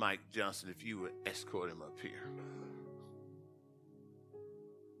 Brother Mike Johnson, if you would escort him up here.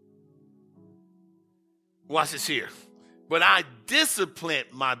 Watch this here. But I discipline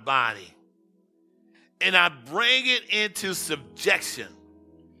my body, and I bring it into subjection,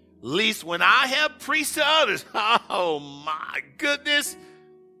 lest when I have preached to others, oh my goodness,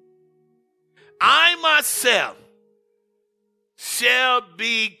 I myself shall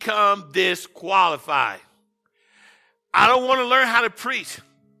become disqualified. I don't want to learn how to preach,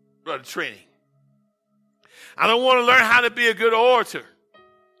 Brother Trini. I don't want to learn how to be a good orator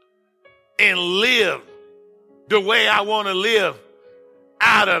and live the way I want to live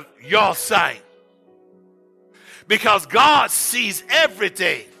out of your sight. Because God sees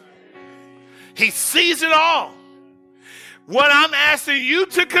everything. He sees it all. What I'm asking you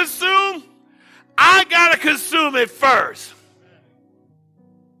to consume, I got to consume it first.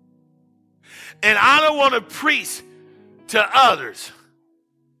 And I don't want to preach to others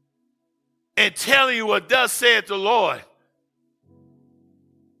and telling you what thus saith the Lord.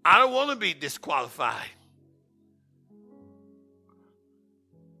 I don't want to be disqualified.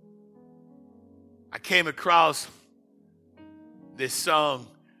 I came across this song,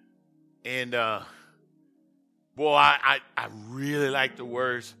 and boy, I really like the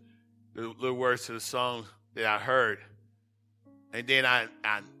words, the words to the song that I heard. And then I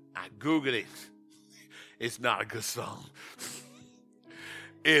Googled it. It's not a good song.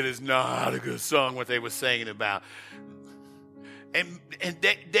 It is not a good song what they were singing about. And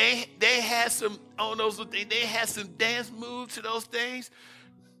they had some on those things, they had some dance moves to those things.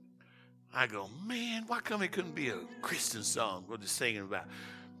 I go, man, why come it couldn't be a Christian song what they're singing about?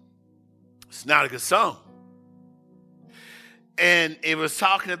 It's not a good song. And it was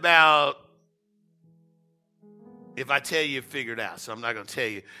talking about, if I tell you, figure it out. So I'm not going to tell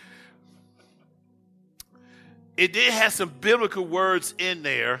you. It did have some biblical words in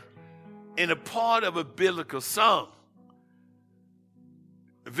there in a part of a biblical song.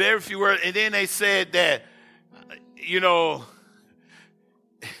 Very few words. And then they said that, you know,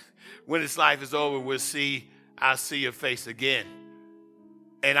 when this life is over, I'll see your face again.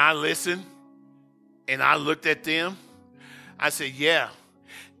 And I listened and I looked at them. I said, yeah,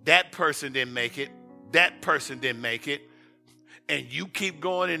 that person didn't make it. That person didn't make it. And you keep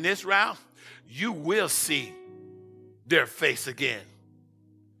going in this route, you will see their face again.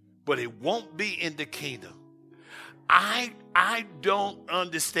 But it won't be in the kingdom. I don't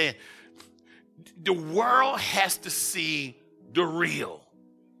understand. The world has to see the real.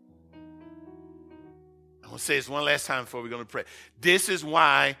 I'm going to say this one last time before we're going to pray. This is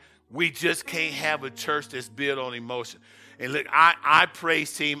why we just can't have a church that's built on emotion. And look, I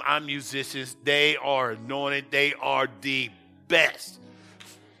praise team, I'm musicians. They are anointed. They are the best.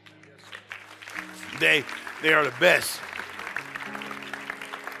 They are the best.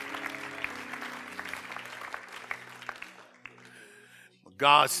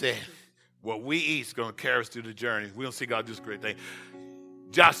 God said, what we eat is going to carry us through the journey. We're going to see God do this great thing.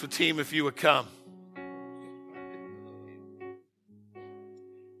 Joshua team, if you would come.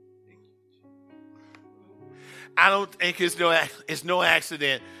 I don't think it's no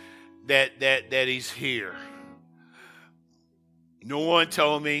accident that he's here. No one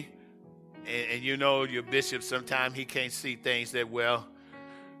told me, and you know your bishop, sometimes he can't see things that well.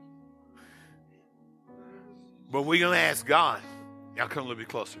 But we're going to ask God. Y'all come a little bit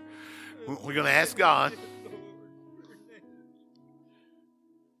closer. We're going to ask God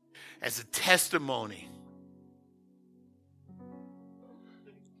as a testimony.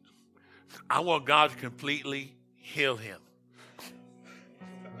 I want God to completely heal him.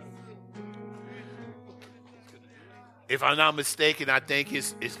 If I'm not mistaken, I think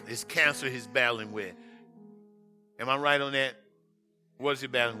it's cancer he's battling with. Am I right on that? What is he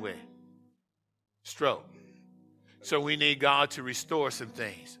battling with? Stroke. So we need God to restore some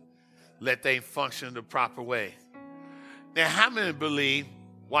things. Let things function the proper way. Now, how many believe,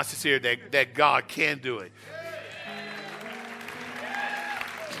 watch this here, that God can do it?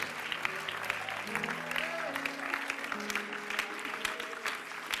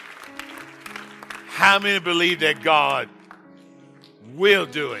 How many believe that God will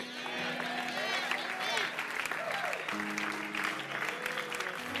do it?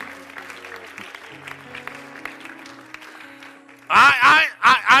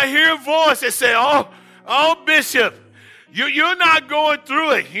 I hear a voice that says, "Oh, Bishop, you're not going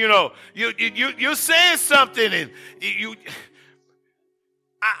through it. You know, you're saying something, and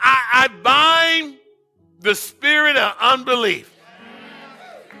I bind the spirit of unbelief."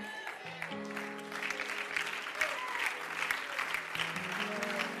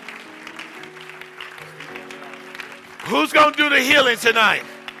 Who's going to do the healing tonight?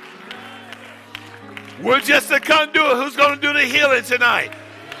 We're just to come do it. Who's going to do the healing tonight?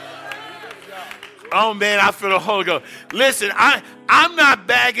 Oh, man, I feel the Holy Ghost. Listen, I'm not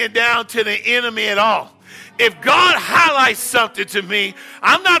backing down to the enemy at all. If God highlights something to me,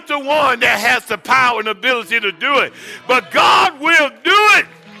 I'm not the one that has the power and ability to do it. But God will do it.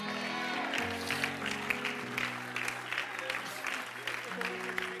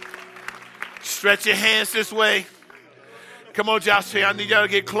 Stretch your hands this way. Come on, Joshua. I need y'all to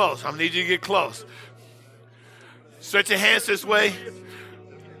get close. I need you to get close. Stretch your hands this way.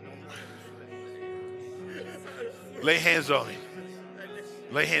 Lay hands on him.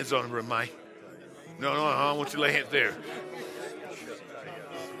 Lay hands on him, Ramai. No, I don't want you to lay hands there.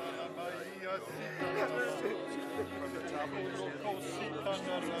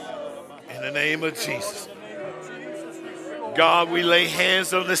 In the name of Jesus. God, we lay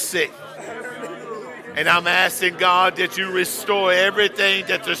hands on the sick. And I'm asking, God, that you restore everything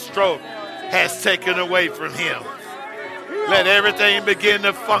that the stroke has taken away from him. Let everything begin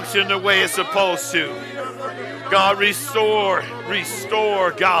to function the way it's supposed to. God, restore,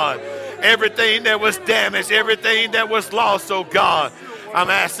 God. Everything that was damaged, everything that was lost, oh God. I'm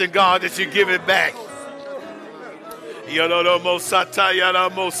asking, God, that you give it back.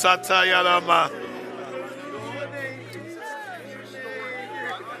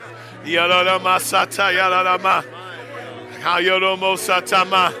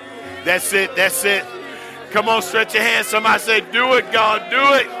 That's it. Come on, stretch your hands. Somebody say, do it, God,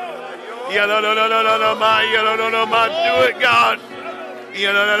 do it. Do it, God.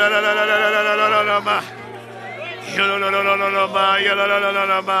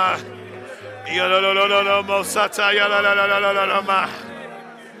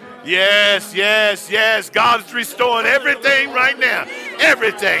 Yes. God is restoring everything right now.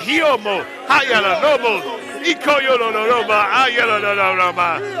 Everything. Hiomo, hayala nobo, ikoyololoma,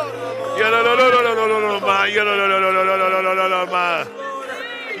 ayolololoma, yololololoma, yololololoma.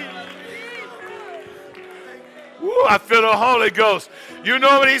 Ooh, I feel the Holy Ghost. You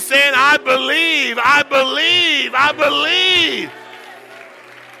know what he's saying? I believe.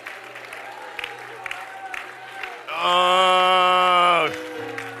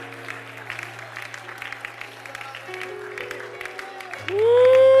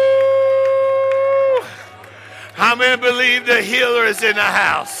 How many believe the healer is in the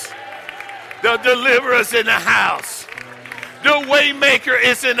house? The deliverer is in the house. The way maker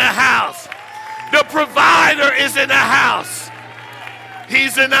is in the house. The provider is in the house.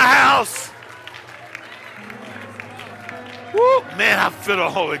 He's in the house. Woo, man, I feel the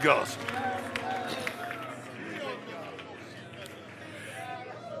Holy Ghost.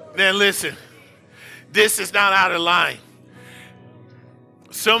 Now listen, this is not out of line.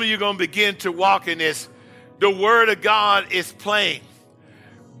 Some of you are going to begin to walk in this. The word of God is plain.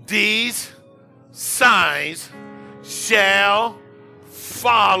 These signs shall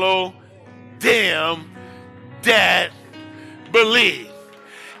follow them that believe.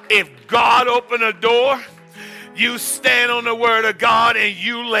 If God opened a door, you stand on the word of God and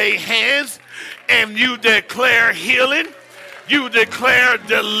you lay hands and you declare healing, you declare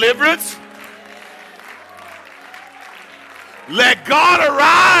deliverance. Let God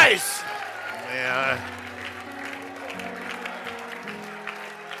arise. Man,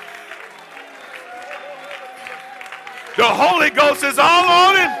 the Holy Ghost is all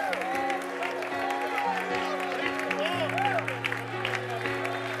on him.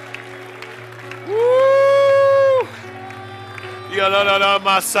 Woo!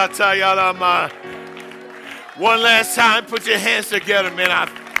 One last time, put your hands together, man. I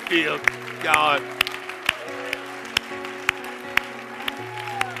feel God.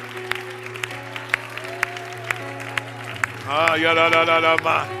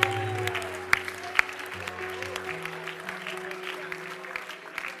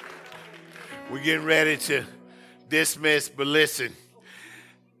 We're getting ready to dismiss, but listen,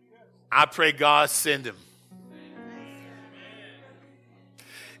 I pray God send him.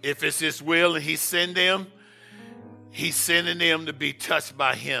 If it's his will and he send them, he's sending them to be touched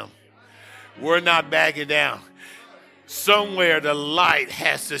by him. We're not backing down. Somewhere the light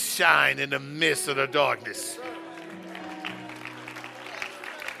has to shine in the midst of the darkness.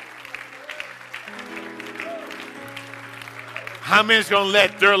 How many's going to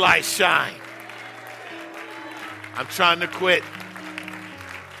let their light shine? I'm trying to quit.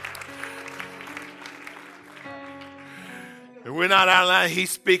 And we're not out of line. He's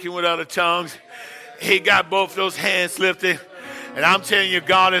speaking with other tongues. He got both those hands lifted. And I'm telling you,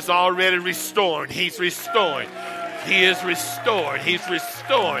 God is already restoring. He's restoring. He is restoring. He's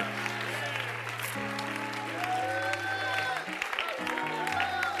restoring.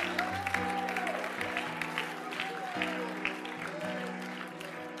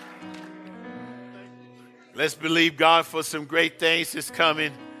 Let's believe God for some great things that's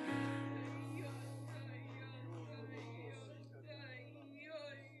coming.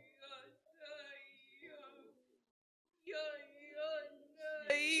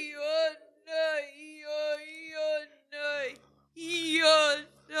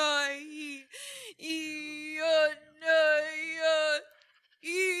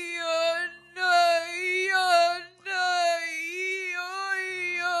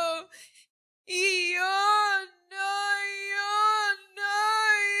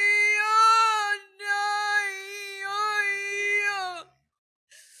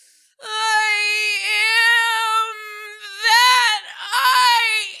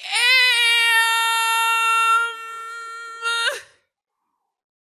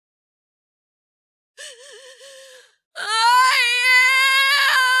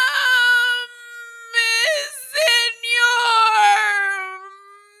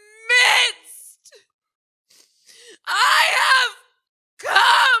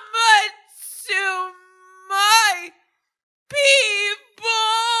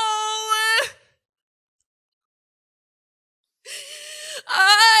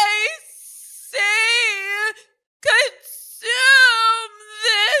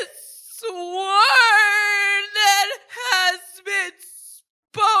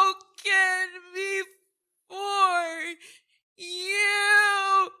 before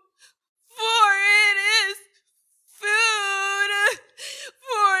you, for it is food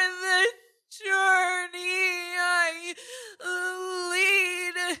for the journey I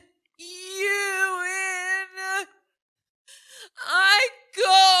lead you in. I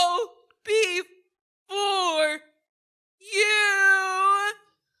go before you.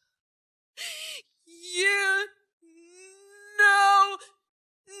 You know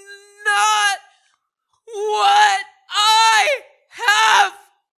not what I have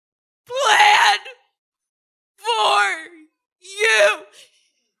planned for you.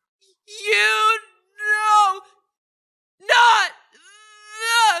 You know not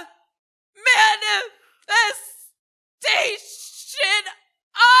the manifestation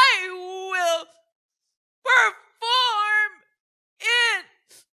I will perform in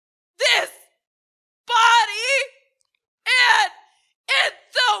this body and in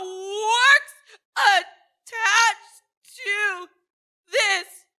the works attached to this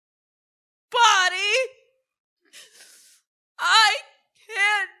body. I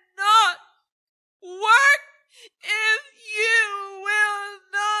cannot work if you will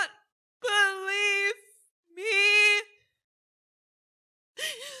not believe me.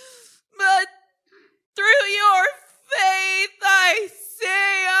 But through your faith, I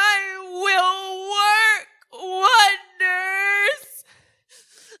say I will work wonders.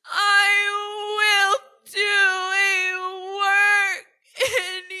 I will do a work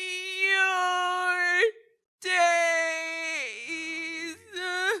in your days.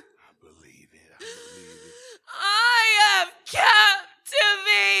 I believe it. I have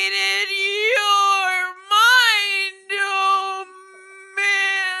captivated your mind, O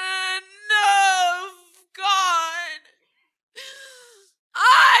man of God.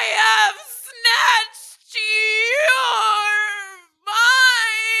 I have snatched your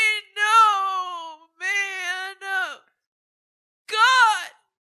mind, O man of God.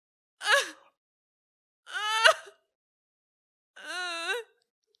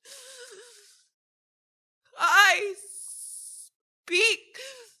 I speak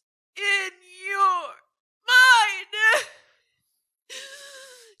in your mind.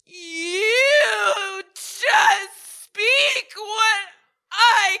 You just speak what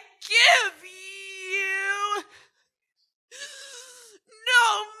I give you.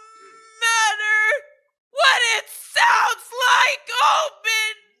 No matter what it sounds like,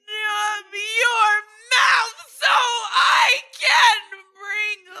 open up your mouth so I can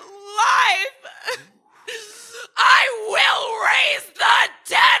bring life. I will raise the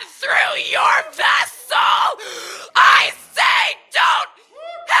dead through your vessel. I say don't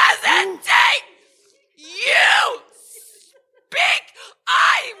hesitate. You speak.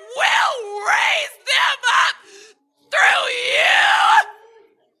 I will raise them up through you.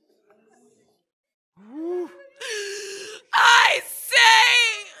 I say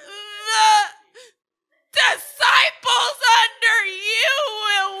the disciples under you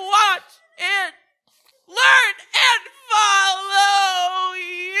will watch and learn and follow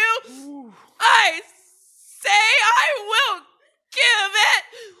you. I say I will give it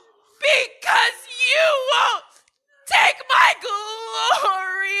because you won't take my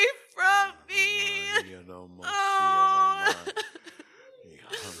glory from me. Whatever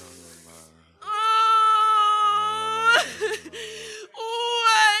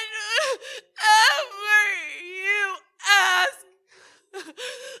you ask,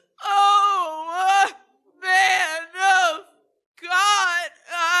 oh man of God,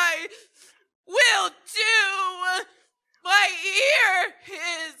 I will do. My ear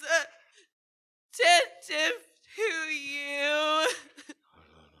is attentive to you.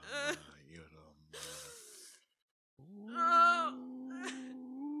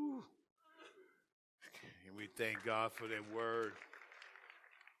 And we thank God for that word.